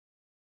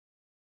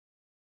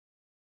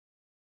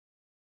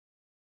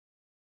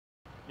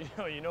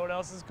You know what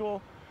else is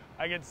cool?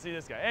 I get to see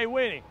this guy. Hey,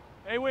 Winnie.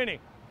 Hey, Winnie.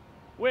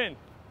 Win,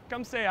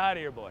 come say hi to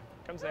your boy.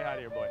 Come say hi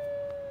to your boy.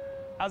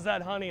 How's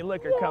that honey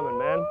liquor coming,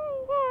 man?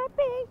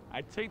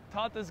 I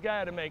taught this guy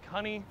how to make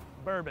honey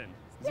bourbon.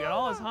 He's got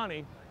all his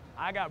honey.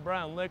 I got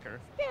brown liquor.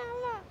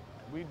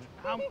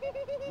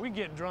 We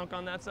get drunk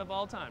on that stuff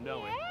all the time,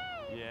 don't we?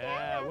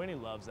 Yeah, Winnie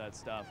loves that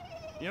stuff.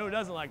 You know who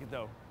doesn't like it,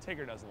 though?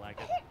 Tigger doesn't like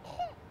it.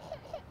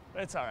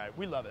 But it's all right.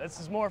 We love it.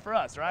 This is more for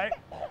us, right?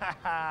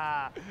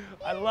 I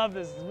love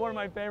this. This is one of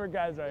my favorite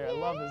guys right here. I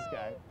love this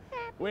guy.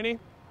 Winnie,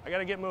 I got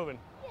to get moving.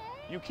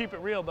 You keep it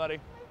real, buddy.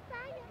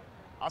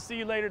 I'll see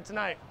you later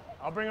tonight.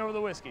 I'll bring over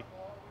the whiskey.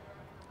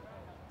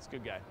 It's a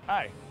good guy.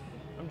 Hi,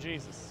 I'm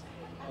Jesus.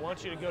 I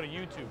want you to go to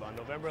YouTube on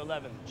November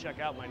 11th and check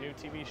out my new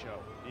TV show,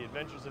 The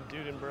Adventures of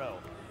Dude and Bro.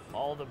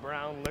 All the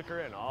brown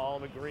liquor and all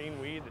the green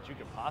weed that you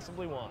could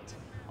possibly want,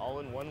 all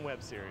in one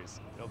web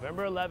series.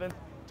 November 11th,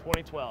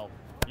 2012.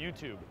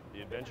 YouTube,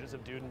 The Adventures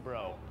of Dude and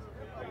Bro.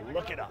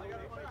 Look it up.